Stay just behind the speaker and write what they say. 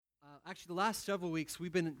Actually, the last several weeks,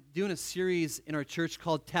 we've been doing a series in our church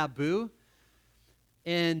called Taboo.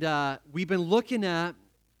 And we've been looking at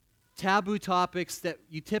taboo topics that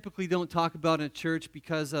you typically don't talk about in a church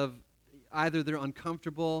because of either they're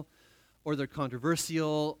uncomfortable or they're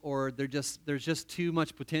controversial or there's just too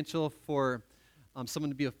much potential for someone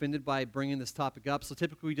to be offended by bringing this topic up. So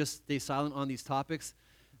typically we just stay silent on these topics.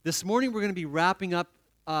 This morning we're going to be wrapping up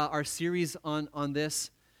our series on this.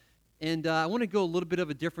 And I want to go a little bit of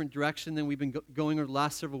a different direction than we've been going over the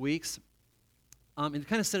last several weeks. And to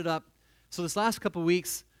kind of set it up, so this last couple of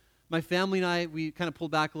weeks, my family and I, we kind of pulled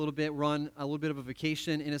back a little bit. We're on a little bit of a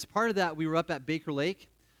vacation. And as part of that, we were up at Baker Lake.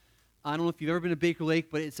 I don't know if you've ever been to Baker Lake,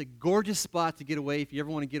 but it's a gorgeous spot to get away if you ever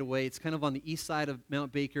want to get away. It's kind of on the east side of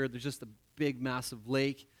Mount Baker. There's just a big, massive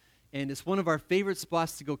lake. And it's one of our favorite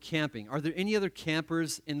spots to go camping. Are there any other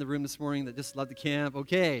campers in the room this morning that just love to camp?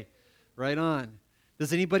 Okay, right on.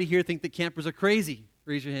 Does anybody here think that campers are crazy?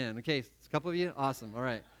 Raise your hand. Okay, a couple of you? Awesome. All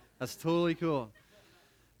right. That's totally cool.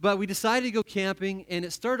 But we decided to go camping, and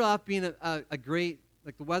it started off being a great,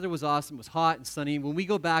 like the weather was awesome. It was hot and sunny. When we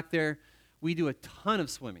go back there, we do a ton of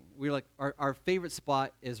swimming. We're like, our favorite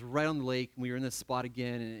spot is right on the lake, and we were in this spot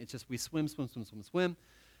again, and it's just we swim.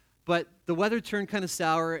 But the weather turned kind of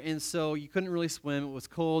sour, and so you couldn't really swim. It was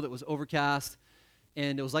cold. It was overcast.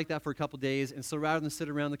 And it was like that for a couple days. And so rather than sit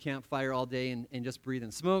around the campfire all day and just breathe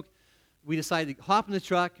and smoke, we decided to hop in the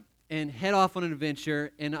truck and head off on an adventure.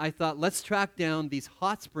 And I thought, let's track down these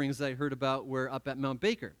hot springs that I heard about were up at Mount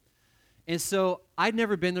Baker. And so I'd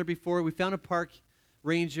never been there before. We found a park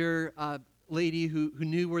ranger lady who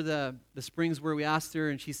knew where the springs were. We asked her,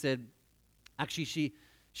 and she said, actually, she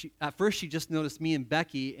at first she just noticed me and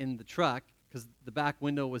Becky in the truck because the back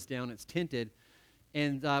window was down. It's tinted.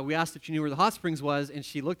 And we asked if she knew where the hot springs was, and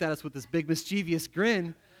she looked at us with this big mischievous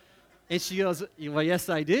grin, and she goes, well, yes,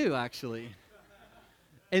 I do, actually.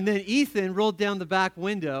 And then Ethan rolled down the back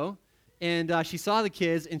window, and she saw the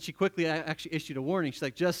kids, and she quickly actually issued a warning. She's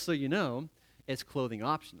like, just so you know, it's clothing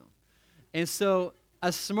optional. And so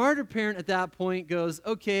a smarter parent at that point goes,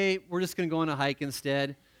 okay, we're just going to go on a hike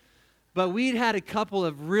instead. But we'd had a couple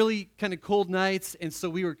of really kind of cold nights, and so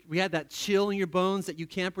we had that chill in your bones that you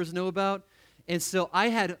campers know about. And so I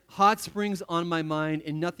had hot springs on my mind,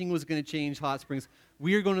 and nothing was going to change hot springs.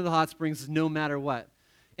 We are going to the hot springs no matter what.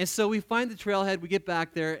 And so we find the trailhead. We get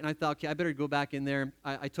back there, and I thought, okay, I better go back in there.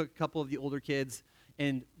 I took a couple of the older kids,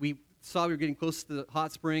 and we saw we were getting close to the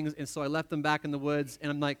hot springs, and so I left them back in the woods.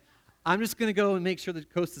 And I'm like, I'm just going to go and make sure the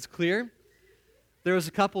coast is clear. There was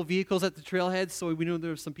a couple of vehicles at the trailhead, so we knew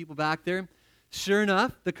there were some people back there. Sure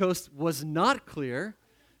enough, the coast was not clear.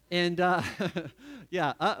 And,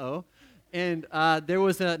 yeah, And there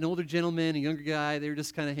was an older gentleman, a younger guy. They were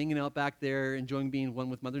just kind of hanging out back there, enjoying being one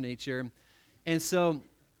with Mother Nature. And so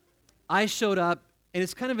I showed up, and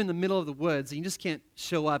it's kind of in the middle of the woods. And you just can't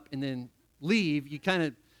show up and then leave. You kind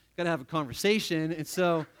of got to have a conversation. And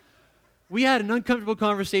so we had an uncomfortable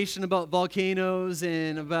conversation about volcanoes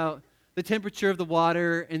and about the temperature of the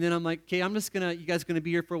water. And then I'm like, okay, you guys going to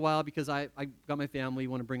be here for a while because I got my family,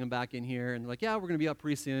 want to bring them back in here. And they're like, yeah, we're going to be up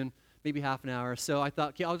pretty soon, maybe half an hour. So I thought,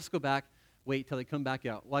 okay, I'll just go back. Wait till they come back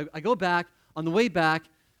out. Well, I go back. On the way back,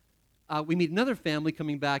 we meet another family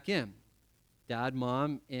coming back in. Dad,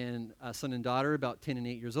 mom, and son and daughter, about 10 and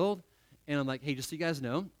 8 years old. And I'm like, hey, just so you guys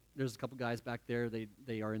know, there's a couple guys back there.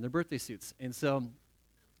 They are in their birthday suits. And so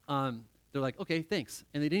they're like, okay, thanks.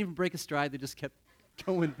 And they didn't even break a stride. They just kept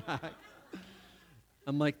going back.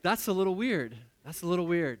 I'm like, that's a little weird.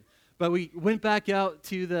 But we went back out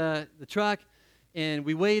to the truck. And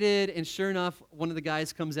we waited, and sure enough, one of the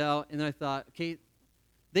guys comes out, and then I thought, okay,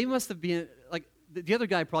 they must have been, like, the other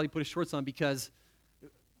guy probably put his shorts on because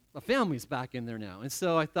a family's back in there now. And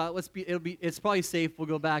so I thought, it's probably safe, we'll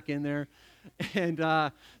go back in there.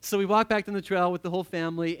 And so we walked back down the trail with the whole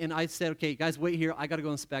family, and I said, okay, guys, wait here, I got to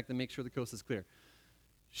go inspect and make sure the coast is clear.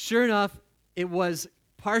 Sure enough, it was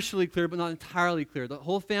partially clear, but not entirely clear. The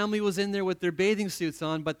whole family was in there with their bathing suits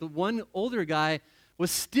on, but the one older guy was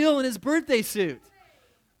still in his birthday suit.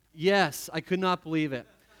 Yes, I could not believe it.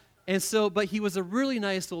 And so, but he was a really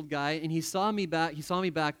nice old guy, and he saw me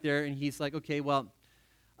back there, and he's like, okay, well,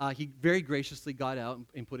 he very graciously got out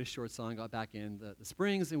and put his shorts on, got back in the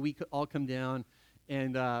springs, and we could all come down,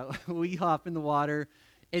 and we hop in the water.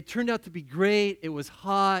 It turned out to be great. It was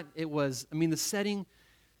hot. The setting,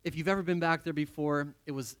 if you've ever been back there before,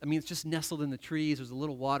 it's just nestled in the trees. There's a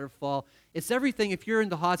little waterfall. It's everything. If you're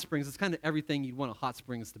into hot springs, it's kind of everything you'd want a hot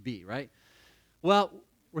springs to be, right? Well,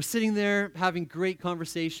 we're sitting there having great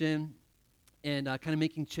conversation and kind of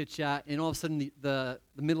making chit-chat, and all of a sudden the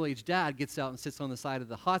middle-aged dad gets out and sits on the side of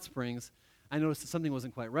the hot springs. I noticed that something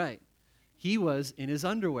wasn't quite right. He was in his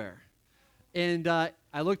underwear. And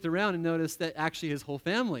I looked around and noticed that actually his whole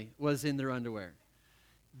family was in their underwear.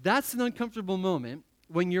 That's an uncomfortable moment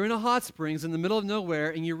when you're in a hot springs in the middle of nowhere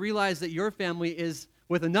and you realize that your family is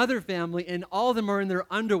with another family and all of them are in their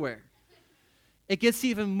underwear. It gets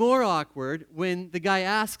even more awkward when the guy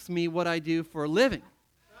asks me what I do for a living.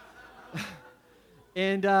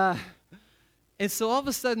 And so all of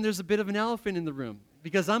a sudden there's a bit of an elephant in the room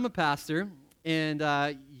because I'm a pastor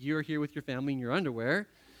and you're here with your family in your underwear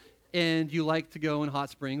and you like to go in hot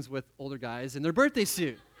springs with older guys in their birthday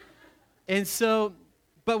suit. And so,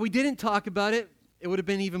 but we didn't talk about it. It would have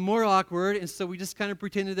been even more awkward, and so we just kind of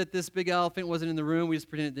pretended that this big elephant wasn't in the room. We just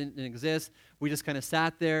pretended it didn't exist. We just kind of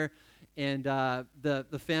sat there, and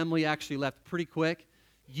the family actually left pretty quick.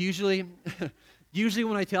 Usually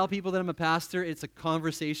when I tell people that I'm a pastor, it's a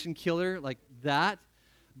conversation killer like that.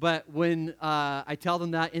 But when I tell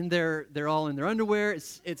them that they're all in their underwear,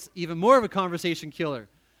 it's even more of a conversation killer.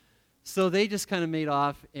 So they just kind of made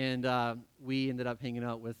off, and we ended up hanging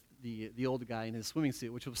out with the older guy in his swimming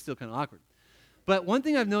suit, which was still kind of awkward. But one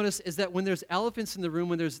thing I've noticed is that when there's elephants in the room,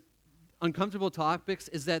 when there's uncomfortable topics,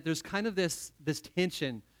 is that there's kind of this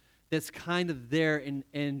tension that's kind of there,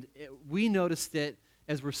 and we noticed it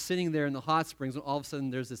as we're sitting there in the hot springs, when all of a sudden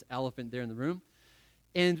there's this elephant there in the room,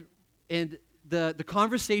 and the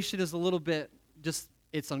conversation is a little bit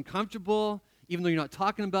it's uncomfortable, even though you're not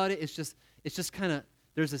talking about it. It's just kind of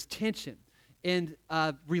there's this tension, and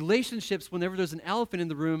relationships. Whenever there's an elephant in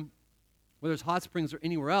the room, whether it's hot springs or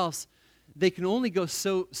anywhere else, they can only go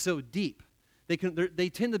so deep. They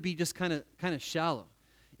tend to be just kind of shallow.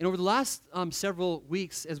 And over the last several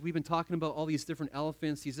weeks, as we've been talking about all these different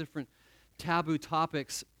elephants, these different taboo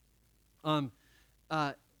topics,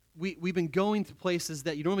 we've been going to places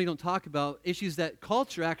that you normally don't talk about, issues that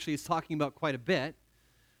culture actually is talking about quite a bit,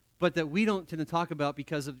 but that we don't tend to talk about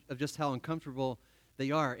because of just how uncomfortable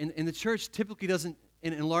they are. And the church typically doesn't,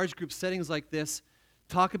 in large group settings like this,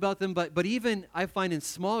 talk about them, but even I find in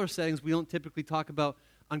smaller settings we don't typically talk about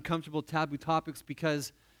uncomfortable taboo topics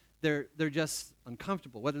because they're just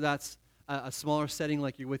uncomfortable. Whether that's a smaller setting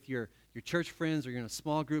like you're with your church friends or you're in a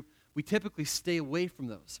small group, we typically stay away from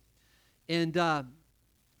those. And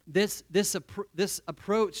this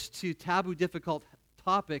approach to taboo, difficult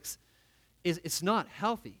topics it's not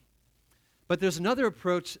healthy. But there's another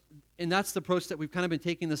approach, and that's the approach that we've kind of been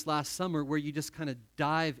taking this last summer, where you just kind of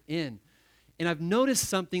dive in. And I've noticed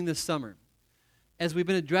something this summer as we've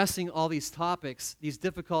been addressing all these topics, these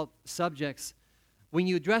difficult subjects. When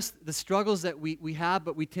you address the struggles that we have,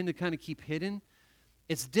 but we tend to kind of keep hidden,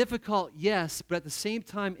 it's difficult, yes, but at the same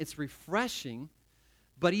time, it's refreshing,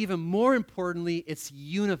 but even more importantly, it's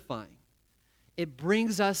unifying. It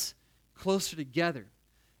brings us closer together.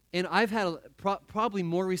 And I've had probably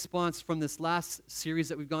more response from this last series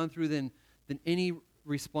that we've gone through than any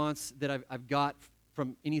response that I've got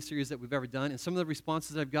from any series that we've ever done. And some of the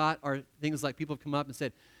responses I've got are things like people have come up and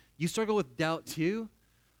said, you struggle with doubt too?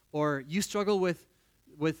 Or you struggle with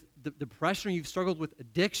depression, or you've struggled with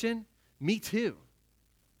addiction? Me too.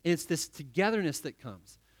 And it's this togetherness that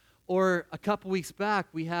comes. Or a couple weeks back,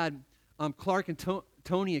 we had Clark and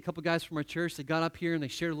Tony, a couple guys from our church. They got up here and they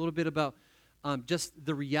shared a little bit about just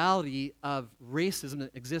the reality of racism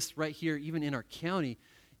that exists right here, even in our county.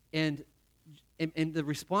 And the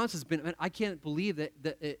response has been, I can't believe that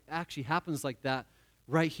it actually happens like that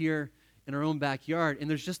right here in our own backyard. And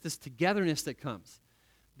there's just this togetherness that comes,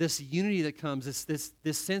 this unity that comes,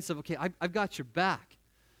 this sense of, okay, I've got your back.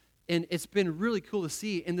 And it's been really cool to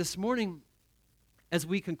see. And this morning, as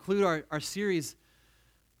we conclude our series,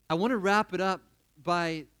 I want to wrap it up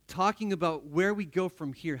by talking about where we go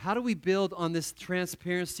from here. How do we build on this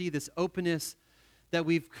transparency, this openness that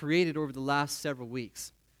we've created over the last several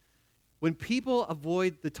weeks? When people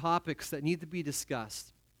avoid the topics that need to be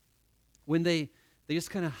discussed, when they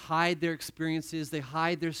just kind of hide their experiences, they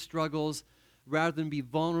hide their struggles, rather than be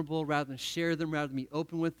vulnerable, rather than share them, rather than be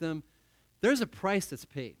open with them, there's a price that's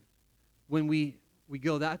paid when we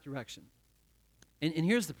go that direction. And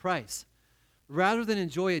here's the price. Rather than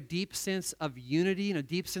enjoy a deep sense of unity and a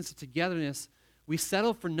deep sense of togetherness, we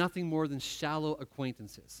settle for nothing more than shallow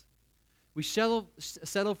acquaintances. We settle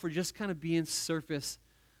for just kind of being surface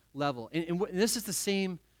level. And this is the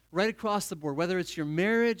same right across the board, whether it's your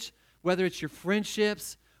marriage, whether it's your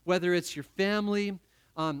friendships, whether it's your family,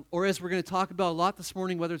 or as we're going to talk about a lot this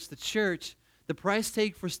morning, whether it's the church, the price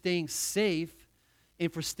tag for staying safe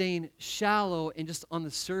and for staying shallow and just on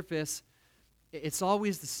the surface, it's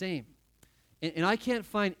always the same. And I can't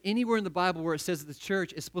find anywhere in the Bible where it says that the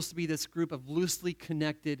church is supposed to be this group of loosely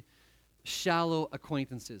connected, shallow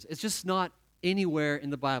acquaintances. It's just not anywhere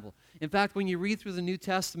in the Bible. In fact, when you read through the New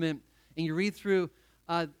Testament and you read through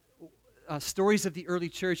stories of the early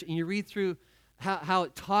church and you read through how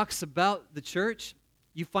it talks about the church,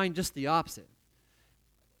 you find just the opposite.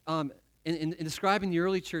 In describing the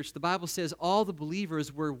early church, the Bible says all the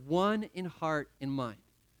believers were one in heart and mind.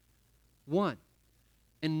 One.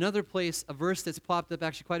 In another place, a verse that's popped up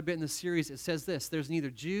actually quite a bit in the series, it says this: there's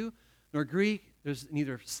neither Jew nor Greek, there's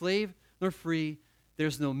neither slave nor free,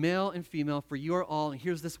 there's no male and female, for you are all, and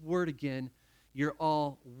here's this word again, you're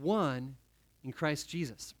all one in Christ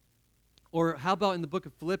Jesus. Or how about in the book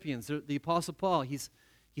of Philippians, the Apostle Paul, he's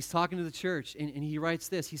talking to the church, and he writes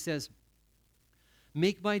this, he says,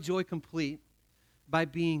 make my joy complete by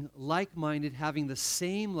being like-minded, having the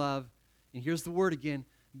same love, and here's the word again,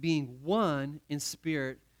 being one in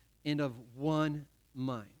spirit and of one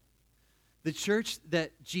mind. The church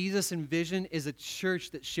that Jesus envisioned is a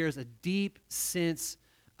church that shares a deep sense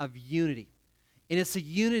of unity. And it's a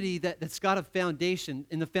unity that's got a foundation.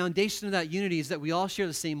 And the foundation of that unity is that we all share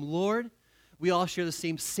the same Lord. We all share the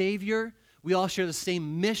same Savior. We all share the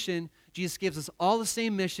same mission. Jesus gives us all the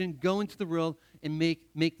same mission, go into the world and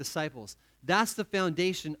make disciples. That's the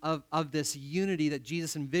foundation of this unity that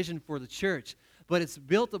Jesus envisioned for the church. But it's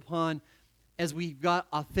built upon, as we've got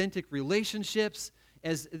authentic relationships,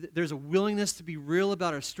 as there's a willingness to be real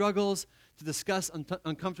about our struggles, to discuss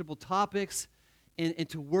uncomfortable topics, and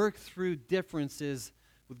to work through differences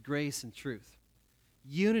with grace and truth.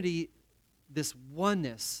 Unity, this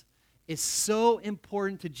oneness, is so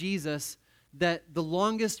important to Jesus that the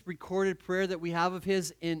longest recorded prayer that we have of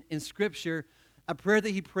his in Scripture, a prayer that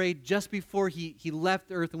he prayed just before he left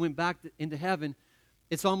earth and went back into heaven,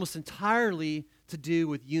 it's almost entirely to do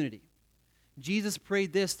with unity. Jesus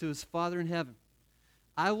prayed this to his Father in heaven: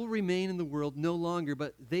 I will remain in the world no longer,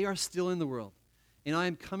 but they are still in the world, and I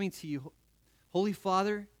am coming to you. Holy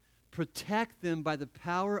Father, protect them by the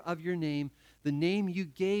power of your name, the name you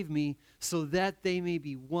gave me, so that they may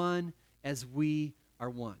be one as we are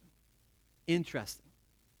one. Interesting.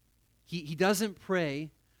 He doesn't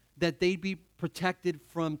pray that they'd be protected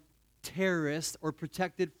from terrorists or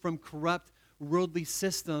protected from corrupt worldly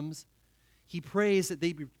systems. He prays that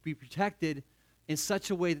they be protected in such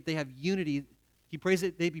a way that they have unity. He prays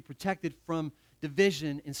that they be protected from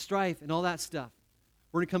division and strife and all that stuff.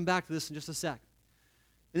 We're going to come back to this in just a sec.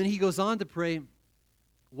 And then he goes on to pray,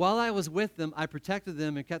 while I was with them, I protected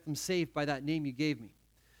them and kept them safe by that name you gave me.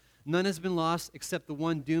 None has been lost except the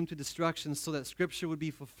one doomed to destruction, so that Scripture would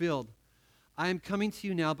be fulfilled. I am coming to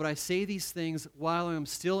you now, but I say these things while I am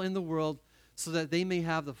still in the world, so that they may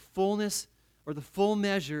have the fullness or the full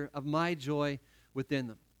measure of my joy within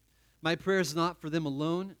them. My prayer is not for them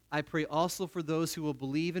alone. I pray also for those who will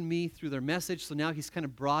believe in me through their message. So now he's kind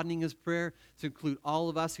of broadening his prayer to include all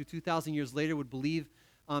of us who 2,000 years later would believe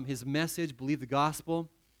his message, believe the gospel.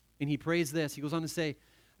 And he prays this. He goes on to say,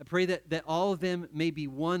 I pray that all of them may be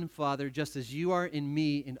one, Father, just as you are in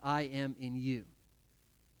me and I am in you.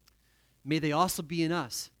 May they also be in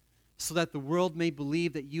us, so that the world may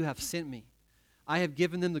believe that you have sent me. I have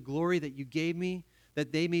given them the glory that you gave me,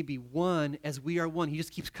 that they may be one as we are one. He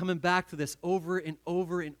just keeps coming back to this over and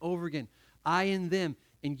over and over again. I and them,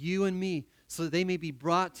 and you and me, so that they may be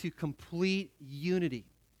brought to complete unity.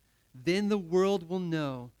 Then the world will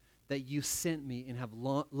know that you sent me and have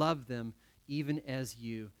loved them even as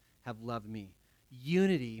you have loved me.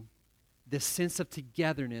 Unity, this sense of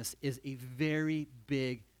togetherness, is a very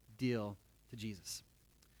big deal to Jesus.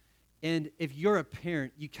 And if you're a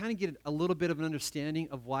parent, you kind of get a little bit of an understanding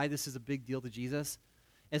of why this is a big deal to Jesus.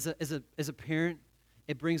 As a parent,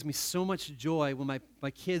 it brings me so much joy when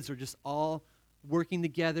my kids are just all working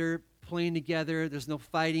together, playing together. There's no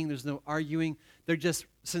fighting. There's no arguing. They're just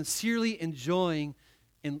sincerely enjoying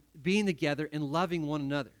and being together and loving one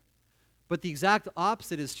another. But the exact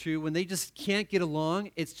opposite is true. When they just can't get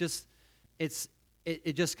along, it just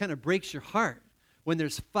kind of breaks your heart. When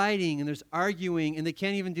there's fighting and there's arguing and they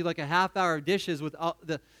can't even do like a half hour of dishes with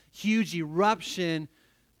the huge eruption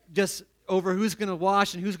just over who's going to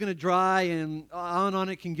wash and who's going to dry and on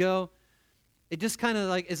it can go. It just kind of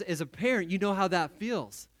like, as a parent, you know how that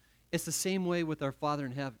feels. It's the same way with our Father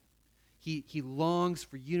in heaven. He longs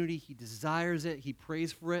for unity. He desires it. He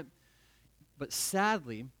prays for it. But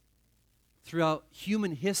sadly, throughout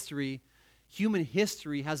human history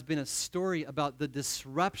has been a story about the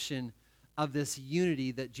disruption of this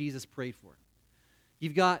unity that Jesus prayed for.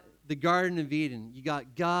 You've got the Garden of Eden. You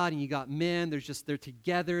got God and you got man. They're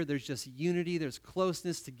together. There's just unity. There's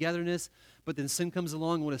closeness, togetherness. But then sin comes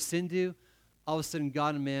along. What does sin do? All of a sudden,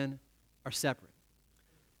 God and man are separate.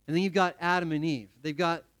 And then you've got Adam and Eve. They've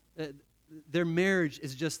got their marriage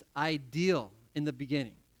is just ideal in the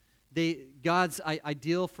beginning. God's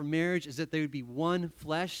ideal for marriage is that they would be one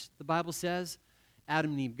flesh, the Bible says.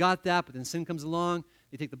 Adam and Eve got that, but then sin comes along.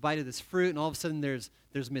 They take the bite of this fruit, and all of a sudden there's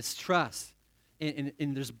mistrust. And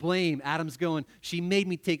there's blame. Adam's going, she made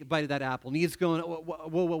me take a bite of that apple. And Eve's going,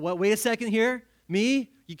 whoa, wait a second here. Me?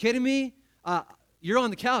 You kidding me? You're on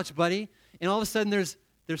the couch, buddy. And all of a sudden there's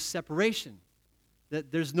separation.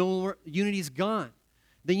 There's no more, unity's gone.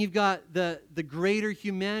 Then you've got the greater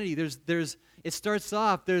humanity. It starts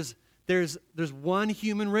off, there's one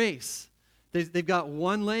human race. They've got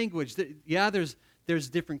one language. There's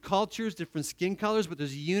different cultures, different skin colors, but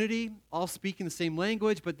there's unity, all speaking the same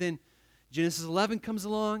language. But then Genesis 11 comes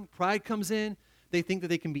along, pride comes in. They think that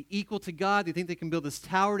they can be equal to God. They think they can build this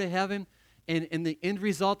tower to heaven. And the end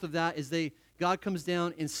result of that is God comes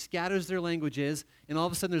down and scatters their languages, and all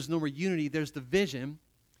of a sudden there's no more unity. There's division.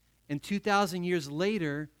 And 2,000 years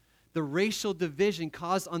later, the racial division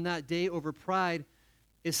caused on that day over pride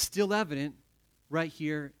is still evident right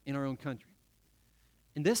here in our own country.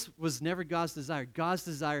 And this was never God's desire. God's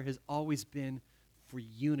desire has always been for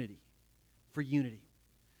unity. For unity.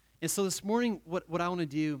 And so this morning, what I want to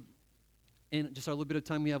do, in just our little bit of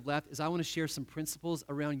time we have left, is I want to share some principles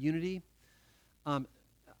around unity.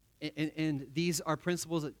 And these are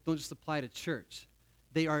principles that don't just apply to church.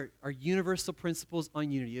 They are universal principles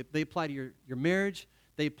on unity. They apply to your marriage.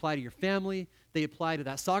 They apply to your family. They apply to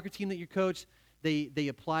that soccer team that you coach. They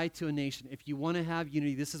apply to a nation. If you want to have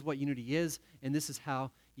unity, this is what unity is, and this is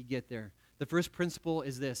how you get there. The first principle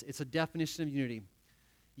is this. It's a definition of unity.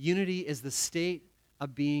 Unity is the state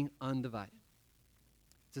of being undivided.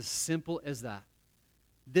 It's as simple as that.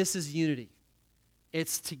 This is unity.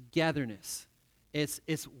 It's togetherness.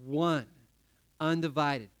 It's one,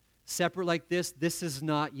 undivided. Separate like this is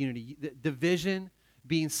not unity. Division,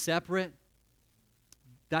 being separate,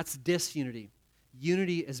 that's disunity.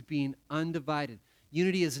 Unity is being undivided.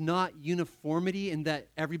 Unity is not uniformity in that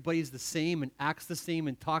everybody's the same and acts the same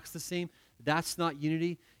and talks the same. That's not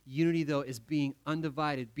unity. Unity, though, is being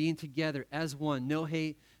undivided, being together as one. No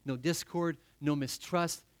hate, no discord, no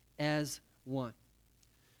mistrust, as one.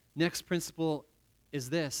 Next principle is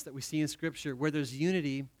this that we see in Scripture. Where there's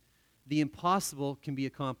unity, the impossible can be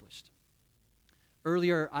accomplished.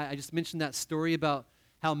 Earlier, I just mentioned that story about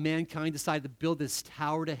how mankind decided to build this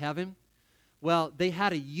tower to heaven. Well, they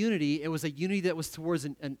had a unity. It was a unity that was towards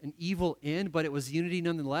an evil end, but it was unity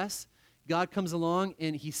nonetheless. God comes along,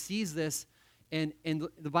 and he sees this, and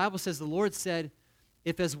the Bible says, the Lord said,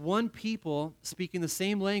 if as one people, speaking the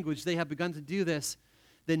same language, they have begun to do this,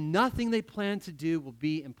 then nothing they plan to do will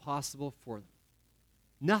be impossible for them.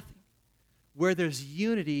 Nothing. Where there's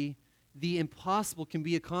unity, the impossible can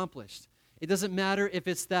be accomplished. It doesn't matter if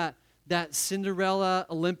it's that Cinderella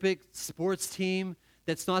Olympic sports team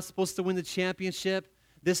that's not supposed to win the championship,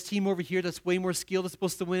 this team over here that's way more skilled is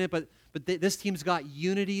supposed to win it, but this team's got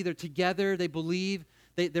unity. They're together. They believe.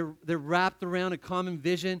 They're wrapped around a common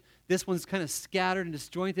vision. This one's kind of scattered and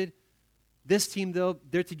disjointed. This team, though,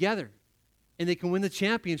 they're together, and they can win the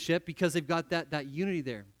championship because they've got that unity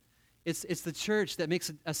there. It's the church that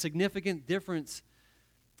makes a significant difference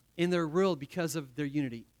in their world because of their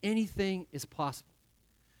unity. Anything is possible,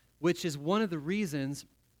 which is one of the reasons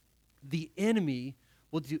the enemy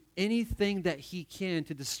will do anything that he can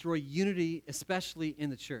to destroy unity, especially in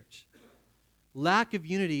the church. Lack of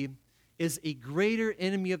unity is a greater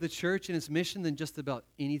enemy of the church and its mission than just about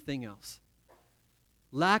anything else.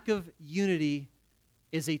 Lack of unity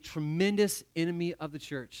is a tremendous enemy of the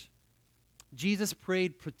church. Jesus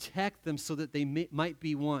prayed, protect them so that they might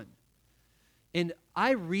be one. And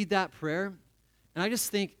I read that prayer, and I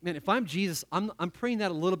just think, man, if I'm Jesus, I'm praying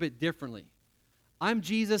that a little bit differently. I'm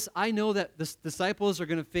Jesus. I know that the disciples are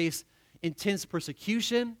going to face intense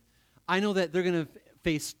persecution. I know that they're going to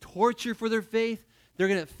face torture for their faith. They're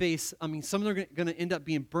going to face, some of them are going to end up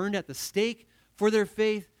being burned at the stake for their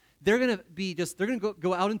faith. They're going to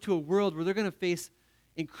go out into a world where they're going to face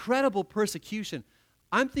incredible persecution.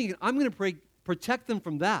 I'm thinking, I'm going to pray, protect them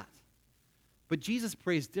from that. But Jesus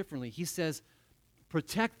prays differently. He says,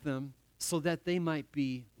 protect them so that they might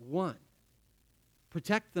be one.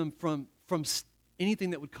 Protect them from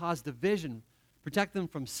anything that would cause division. Protect them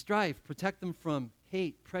from strife. Protect them from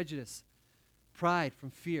hate, prejudice, pride, from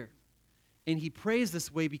fear. And he prays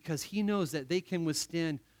this way because he knows that they can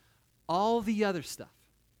withstand all the other stuff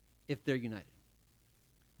if they're united.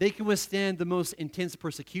 They can withstand the most intense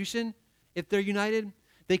persecution if they're united.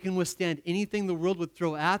 They can withstand anything the world would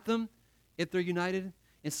throw at them if they're united.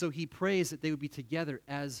 And so he prays that they would be together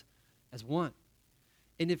as one.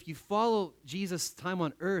 And if you follow Jesus' time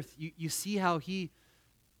on earth, you see how he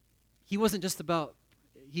wasn't just about,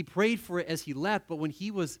 he prayed for it as he left, but when he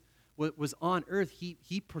was on earth,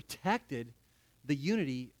 he protected the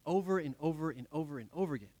unity over and over and over and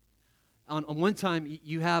over again. on one time,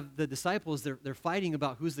 you have the disciples, they're fighting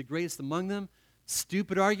about who's the greatest among them.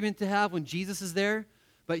 Stupid argument to have when Jesus is there.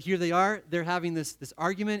 But here they are, they're having this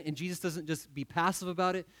argument, and Jesus doesn't just be passive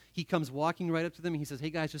about it. He comes walking right up to them, and he says, hey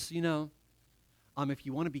guys, just so you know, if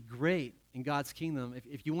you want to be great in God's kingdom,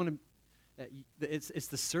 if you want to, it's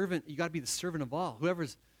the servant, you got to be the servant of all.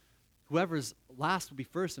 Whoever's last will be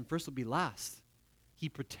first, and first will be last. He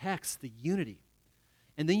protects the unity.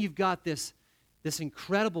 And then you've got this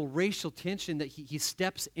incredible racial tension that he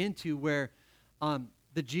steps into where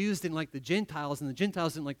the Jews didn't like the Gentiles, and the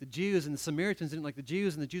Gentiles didn't like the Jews, and the Samaritans didn't like the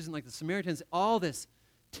Jews, and the Jews didn't like the Samaritans. All this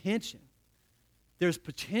tension. There's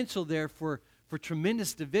potential there for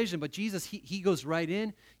tremendous division, but Jesus, he goes right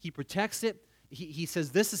in. He protects it. He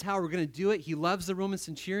says, this is how we're going to do it. He loves the Roman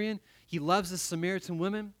centurion. He loves the Samaritan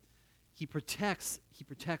women. He protects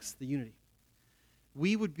the unity.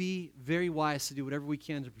 We would be very wise to do whatever we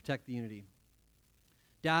can to protect the unity.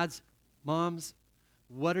 Dads, moms,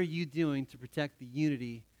 what are you doing to protect the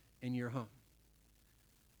unity in your home?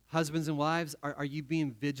 Husbands and wives, are you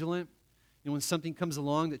being vigilant? When something comes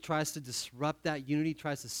along that tries to disrupt that unity,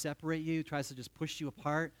 tries to separate you, tries to just push you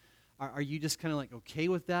apart, are you just kind of like okay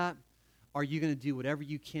with that? Are you going to do whatever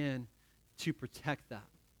you can to protect that?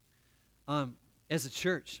 As a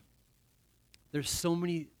church, there's so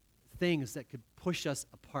many things that could push us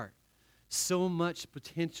apart. So much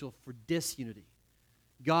potential for disunity,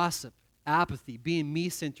 gossip, apathy, being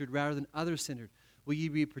me-centered rather than other-centered. Will you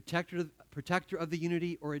be a protector of the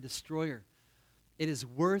unity or a destroyer? It is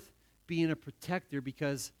worth being a protector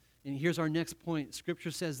because, and here's our next point,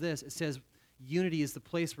 Scripture says this, it says unity is the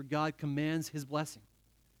place where God commands his blessing.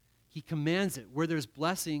 He commands it. Where there's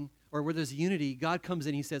blessing or where there's unity, God comes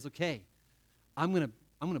in, he says, okay, I'm going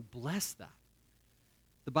to bless that.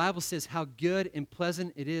 The Bible says how good and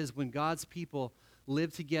pleasant it is when God's people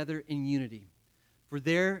live together in unity. For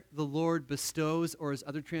there the Lord bestows, or as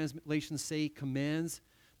other translations say, commands,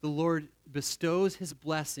 the Lord bestows his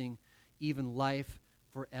blessing, even life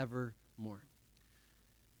forevermore.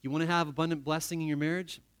 You want to have abundant blessing in your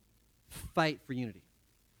marriage? Fight for unity.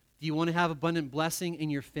 Do you want to have abundant blessing in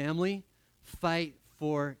your family? Fight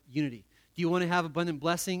for unity. Do you want to have abundant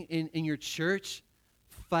blessing in your church?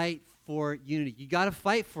 Fight for unity. You got to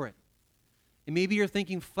fight for it. And maybe you're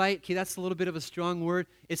thinking fight, okay, that's a little bit of a strong word.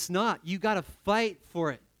 It's not. You got to fight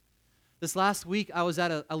for it. This last week, I was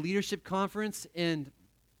at a leadership conference, and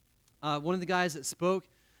one of the guys that spoke,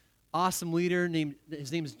 awesome leader,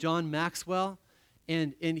 his name is John Maxwell,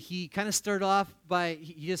 and he kind of started off by,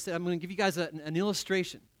 he just said, I'm going to give you guys an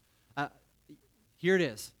illustration. Here it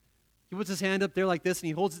is. He puts his hand up there like this, and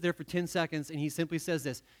he holds it there for 10 seconds, and he simply says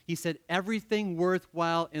this. He said, everything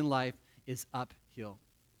worthwhile in life is uphill.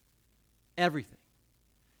 Everything.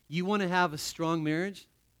 You want to have a strong marriage?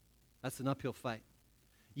 That's an uphill fight.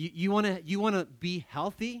 You want to be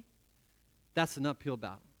healthy? That's an uphill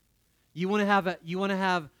battle. You want to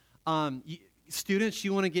have students?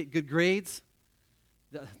 You want to get good grades?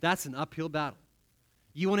 That's an uphill battle.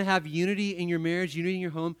 You want to have unity in your marriage, unity in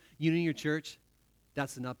your home, unity in your church?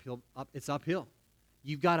 That's an uphill. It's uphill.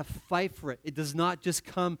 You've got to fight for it. It does not just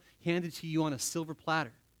come handed to you on a silver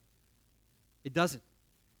platter. It doesn't.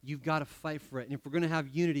 You've got to fight for it. And if we're going to have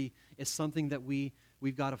unity, it's something that we've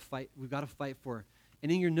got to fight. We've got to fight for.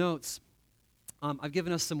 And in your notes, I've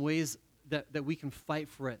given us some ways that we can fight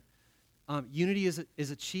for it. Unity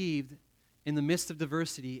is achieved in the midst of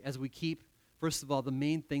diversity as we keep, first of all, the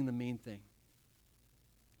main thing, the main thing.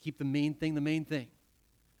 Keep the main thing, the main thing.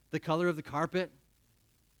 The color of the carpet,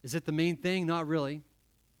 is it the main thing? Not really.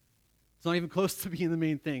 It's not even close to being the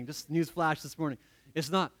main thing. Just news flash this morning. It's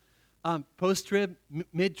not. Post-trib,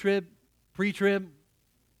 mid-trib, pre-trib,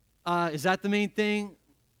 is that the main thing?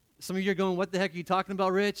 Some of you are going, what the heck are you talking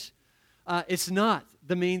about, Rich? It's not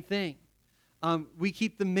the main thing. We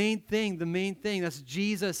keep the main thing, that's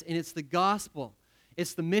Jesus, and it's the gospel.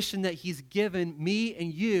 It's the mission that he's given me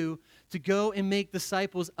and you to go and make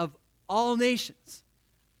disciples of all nations.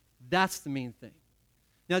 That's the main thing.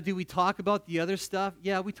 Now, do we talk about the other stuff?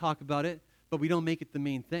 Yeah, we talk about it, but we don't make it the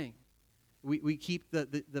main thing. We keep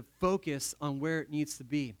the focus on where it needs to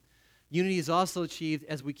be. Unity is also achieved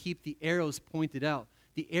as we keep the arrows pointed out.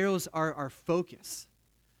 The arrows are our focus.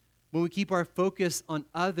 When we keep our focus on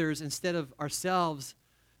others instead of ourselves,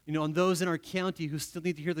 on those in our county who still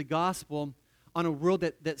need to hear the gospel, on a world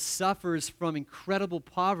that suffers from incredible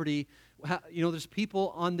poverty, there's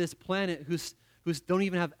people on this planet who don't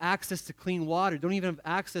even have access to clean water, don't even have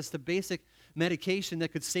access to basic medication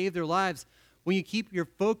that could save their lives. When you keep your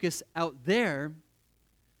focus out there,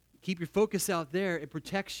 it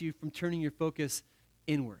protects you from turning your focus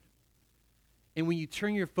inward. And when you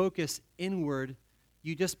turn your focus inward,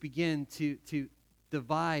 you just begin to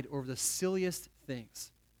divide over the silliest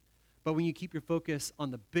things. But when you keep your focus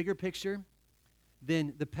on the bigger picture,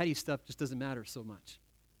 then the petty stuff just doesn't matter so much.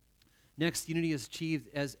 Next, unity is achieved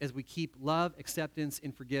as we keep love, acceptance,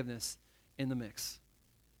 and forgiveness in the mix.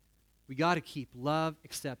 We got to keep love,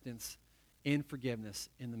 acceptance, and forgiveness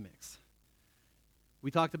in the mix. We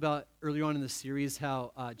talked about earlier on in the series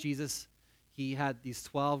how Jesus, he had these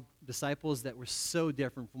 12 disciples that were so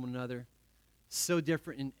different from one another, so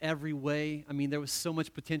different in every way. I mean, there was so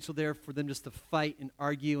much potential there for them just to fight and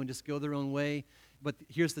argue and just go their own way. But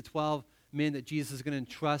here's the 12 men that Jesus is going to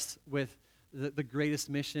entrust with the greatest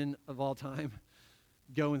mission of all time.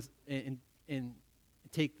 Go and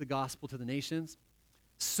take the gospel to the nations.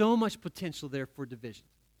 So much potential there for division.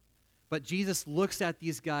 But Jesus looks at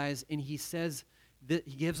these guys and he says,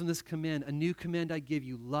 he gives them this command, a new command I give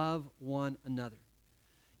you, love one another.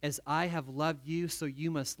 As I have loved you, so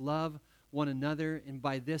you must love one another, and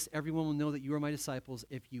by this everyone will know that you are my disciples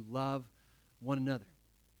if you love one another.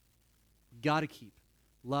 Got to keep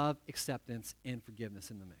love, acceptance, and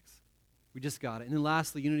forgiveness in the mix. We just got it. And then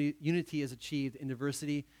lastly, unity is achieved in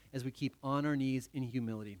diversity as we keep on our knees in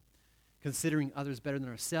humility, considering others better than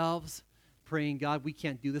ourselves, praying, God, we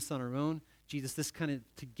can't do this on our own. Jesus, this kind of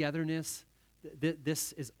togetherness,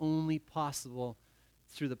 this is only possible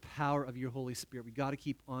through the power of your Holy Spirit. We got to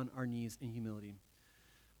keep on our knees in humility.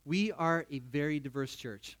 We are a very diverse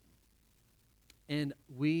church, and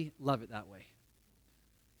we love it that way.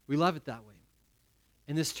 We love it that way.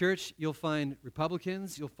 In this church, you'll find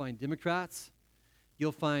Republicans, you'll find Democrats,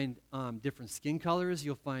 you'll find different skin colors,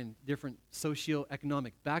 you'll find different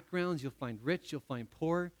socioeconomic backgrounds, you'll find rich, you'll find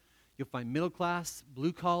poor, you'll find middle class,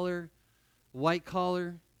 blue collar, white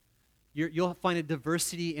collar. You'll find a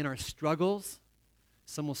diversity in our struggles.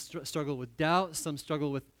 Some will struggle with doubt, some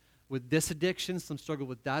struggle with this addiction, some struggle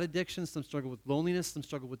with that addiction, some struggle with loneliness, some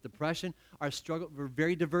struggle with depression. We're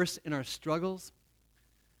very diverse in our struggles.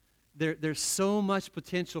 There's so much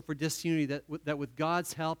potential for disunity that with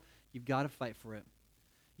God's help, you've got to fight for it.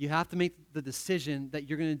 You have to make the decision that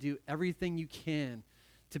you're going to do everything you can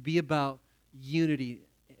to be about unity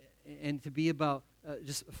and to be about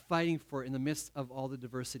just fighting for it in the midst of all the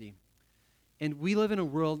diversity. And we live in a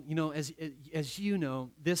world, as you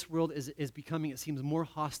know, this world is becoming, it seems, more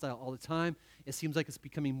hostile all the time. It seems like it's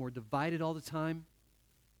becoming more divided all the time.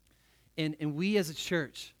 And we as a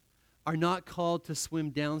church are not called to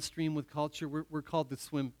swim downstream with culture. We're called to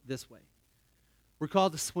swim this way. We're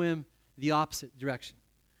called to swim the opposite direction.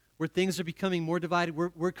 Where things are becoming more divided,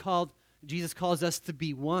 we're called, Jesus calls us to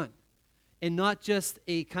be one. And not just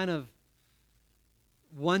a kind of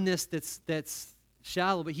oneness that's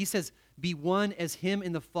shallow, but he says, be one as him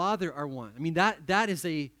and the Father are one. I mean, that is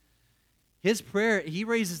his prayer. He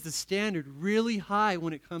raises the standard really high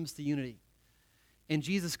when it comes to unity. And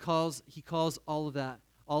Jesus calls all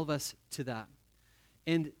of us to that.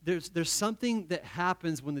 And there's something that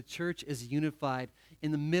happens when the church is unified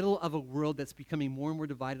in the middle of a world that's becoming more and more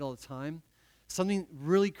divided all the time. Something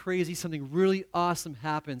really crazy, something really awesome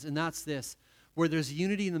happens, and that's this. Where there's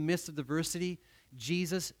unity in the midst of diversity,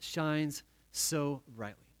 Jesus shines so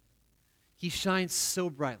brightly. He shines so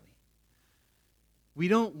brightly. We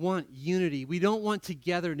don't want unity. We don't want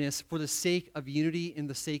togetherness for the sake of unity and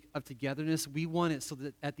the sake of togetherness. We want it so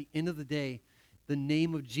that at the end of the day, the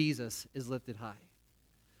name of Jesus is lifted high.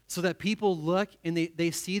 So that people look and they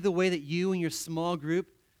see the way that you and your small group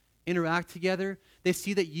interact together. They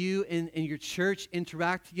see that you and your church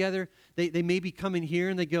interact together. They maybe come in here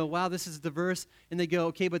and they go, wow, this is diverse. And they go,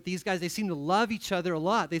 okay, but these guys, they seem to love each other a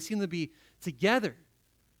lot. They seem to be together.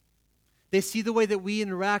 They see the way that we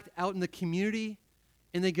interact out in the community,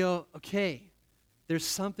 and they go, okay, there's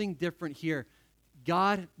something different here.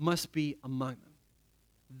 God must be among them.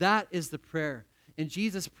 That is the prayer. And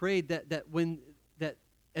Jesus prayed that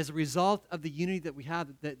as a result of the unity that we have,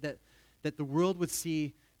 that the world would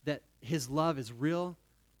see that his love is real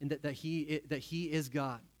and that he is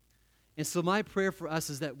God. And so my prayer for us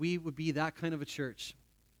is that we would be that kind of a church,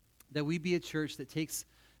 that we be a church that takes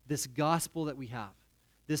this gospel that we have,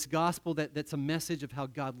 this gospel that's a message of how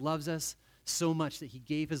God loves us so much that he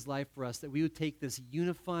gave his life for us, that we would take this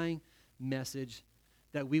unifying message,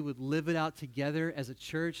 that we would live it out together as a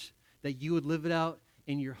church, that you would live it out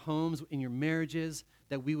in your homes, in your marriages,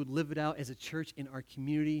 that we would live it out as a church in our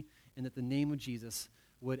community, and that the name of Jesus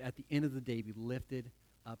would, at the end of the day, be lifted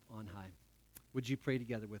up on high. Would you pray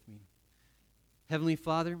together with me? Heavenly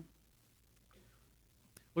Father,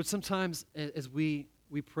 Lord, sometimes as we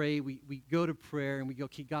pray, we go to prayer and we go,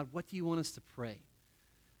 okay, God, what do you want us to pray?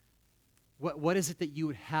 What is it that you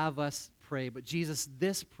would have us pray? But Jesus,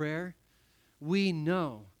 this prayer, we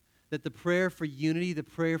know that the prayer for unity, the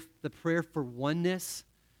prayer for oneness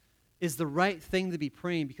is the right thing to be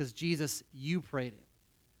praying because, Jesus, you prayed it.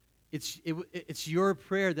 It's your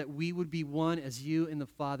prayer that we would be one as you and the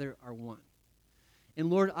Father are one. And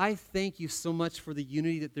Lord, I thank you so much for the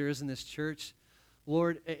unity that there is in this church.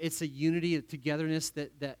 Lord, it's a unity, a togetherness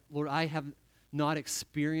that Lord, I have not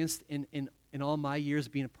experienced in all my years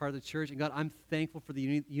being a part of the church. And God, I'm thankful for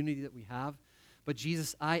the unity that we have. But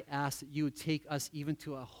Jesus, I ask that you would take us even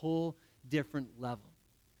to a whole different level.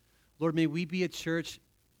 Lord, may we be a church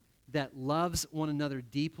that loves one another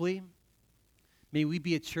deeply. May we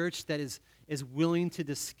be a church that is willing to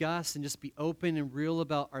discuss and just be open and real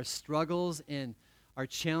about our struggles and our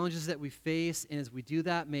challenges that we face. And as we do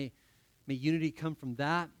that, may unity come from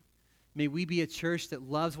that. May we be a church that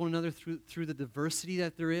loves one another through the diversity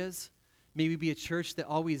that there is. May we be a church that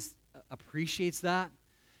always appreciates that.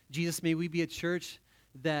 Jesus, may we be a church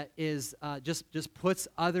that is just puts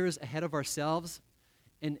others ahead of ourselves.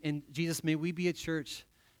 And Jesus, may we be a church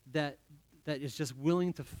that is just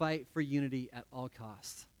willing to fight for unity at all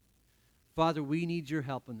costs. Father, we need your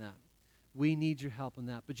help in that. We need your help in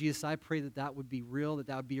that. But Jesus, I pray that that would be real,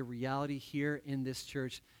 that would be a reality here in this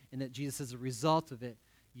church, and that Jesus, as a result of it,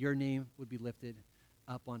 your name would be lifted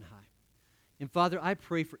up on high. And Father, I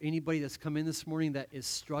pray for anybody that's come in this morning that is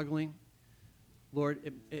struggling.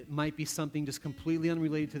 Lord, it might be something just completely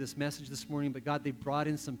unrelated to this message this morning, but God, they brought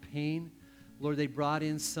in some pain. Lord, they brought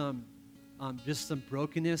in some just some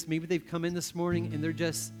brokenness. Maybe they've come in this morning and they're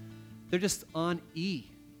just on E.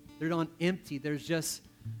 They're on empty. There's just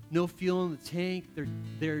no fuel in the tank.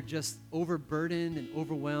 They're just overburdened and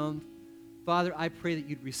overwhelmed. Father, I pray that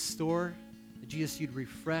you'd restore, that Jesus, you'd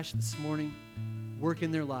refresh this morning, work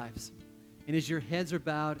in their lives. And as your heads are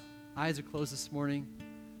bowed, eyes are closed this morning,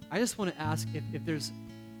 I just want to ask if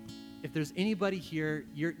there's anybody here,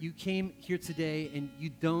 you came here today and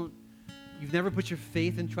you've never put your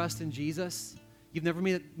faith and trust in Jesus. You've never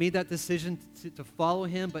made that decision to follow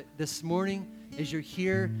him, but this morning, as you're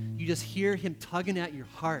here, you just hear him tugging at your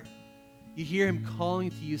heart. You hear him calling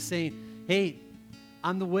to you, saying, hey,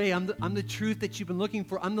 I'm the way, I'm the truth that you've been looking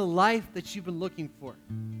for. I'm the life that you've been looking for.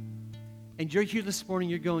 And you're here this morning,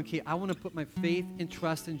 you're going, okay, I want to put my faith and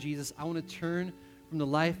trust in Jesus. I want to turn from the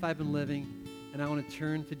life I've been living, and I want to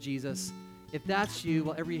turn to Jesus. If that's you,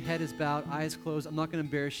 while every head is bowed, eyes closed, I'm not going to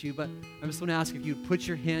embarrass you, but I just want to ask if you would put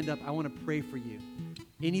your hand up. I want to pray for you.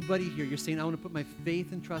 Anybody here, you're saying, I want to put my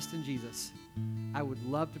faith and trust in Jesus. I would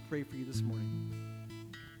love to pray for you this morning.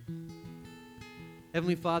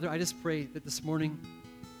 Heavenly Father, I just pray that this morning,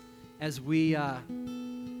 as we head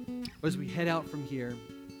out from here,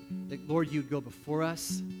 that, Lord, you would go before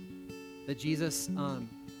us, that Jesus,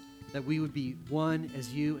 that we would be one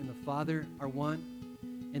as you and the Father are one,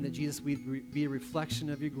 and that, Jesus, we'd be a reflection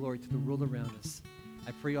of your glory to the world around us.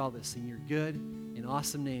 I pray all this in your good and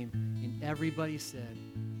awesome name. And everybody said,